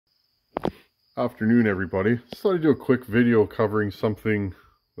Afternoon, everybody. Just thought I'd do a quick video covering something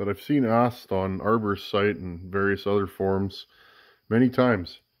that I've seen asked on Arbor's site and various other forums many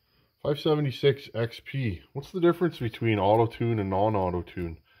times. 576 XP. What's the difference between auto-tune and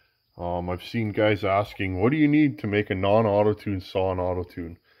non-auto-tune? I've seen guys asking, what do you need to make a non-auto-tune saw in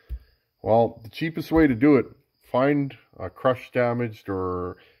auto-tune? Well, the cheapest way to do it, find a crush damaged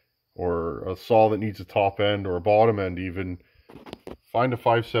or a saw that needs a top end or a bottom end even. Find a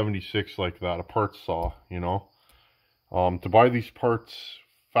 576 like that, a parts saw, you know. To buy these parts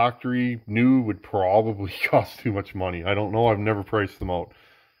factory new would probably cost too much money. I don't know, I've never priced them out.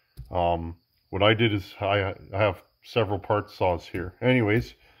 What I did is I have several parts saws here.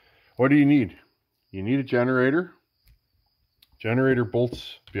 Anyways, what do you need? You need a generator. Generator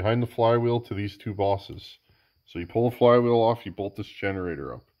bolts behind the flywheel to these two bosses. So you pull the flywheel off, you bolt this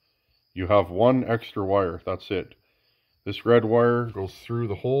generator up. You have one extra wire, that's it. This red wire goes through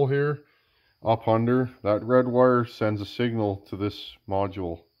the hole here, up under. That red wire sends a signal to this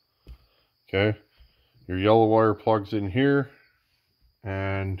module. Okay, your yellow wire plugs in here,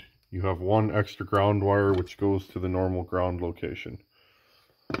 and you have one extra ground wire which goes to the normal ground location.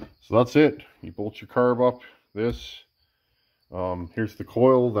 So that's it. You bolt your carb up. This. Here's the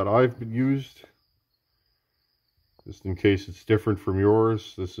coil that I've been used. Just in case it's different from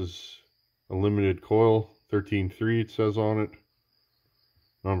yours. This is a limited coil. 13.3 it says on it,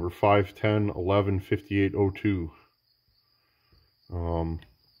 number 510115802.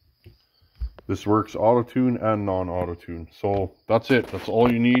 This works auto-tune and non-auto-tune. So that's it. That's all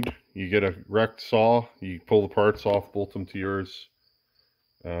you need. You get a wrecked saw, you pull the parts off, bolt them to yours,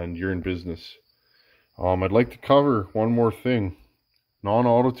 and you're in business. I'd like to cover one more thing.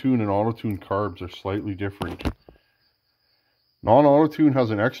 Non-auto-tune and auto-tune carbs are slightly different. Non-auto-tune has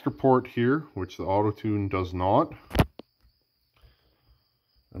an extra port here, which the auto-tune does not.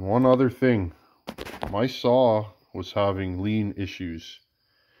 And one other thing, my saw was having lean issues.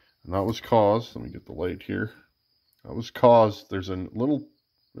 And that was caused, let me get the light here. That was caused, there's a little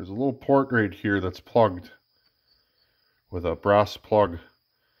port right here that's plugged with a brass plug.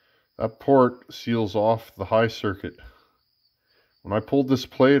 That port seals off the high circuit. When I pulled this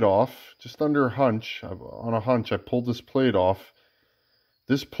plate off, just under a hunch, on a hunch, I pulled this plate off.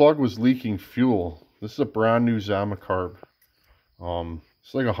 This plug was leaking fuel. This is a brand new Zama carb.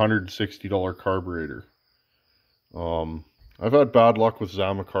 It's like a $160 carburetor. I've had bad luck with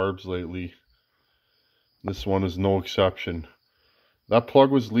Zama carbs lately. This one is no exception. That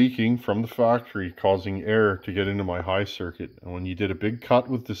plug was leaking from the factory, causing air to get into my high circuit. And when you did a big cut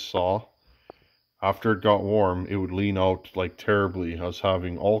with this saw, after it got warm, it would lean out like terribly. I was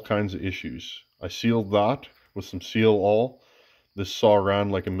having all kinds of issues. I sealed that with some seal all. This saw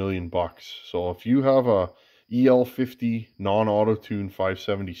ran like $1 million. So if you have a EL50 non-auto-tune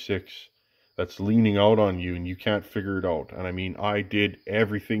 576 that's leaning out on you and you can't figure it out, and I mean, I did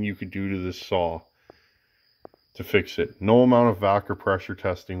everything you could do to this saw to fix it. No amount of vac or pressure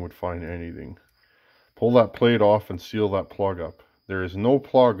testing would find anything. Pull that plate off and seal that plug up. There is no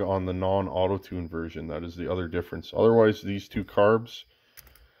plug on the non-auto-tune version. That is the other difference. Otherwise, these two carbs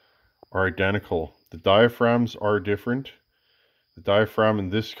are identical. The diaphragms are different. The diaphragm in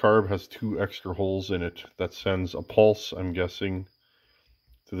this carb has two extra holes in it that sends a pulse, I'm guessing,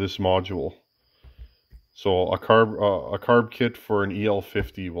 to this module. So a carb kit for an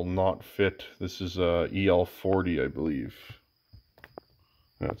EL50 will not fit. This is a EL40, I believe.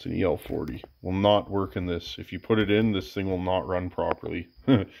 That's an EL40. Will not work in this. If you put it in, this thing will not run properly.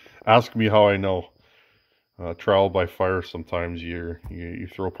 Ask me how I know. Trial by fire sometimes. You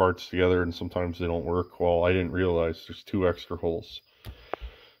throw parts together and sometimes they don't work. Well, I didn't realize there's two extra holes.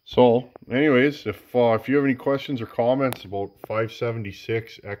 So, anyways, if you have any questions or comments about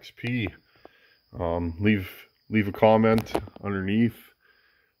 576 XP, leave a comment underneath.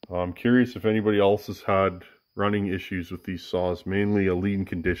 I'm curious if anybody else has had running issues with these saws, mainly a lean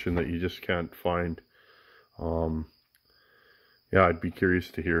condition that you just can't find. Yeah, I'd be curious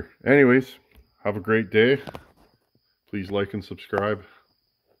to hear. Anyways, have a great day. Please like and subscribe.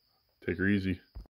 Take her easy.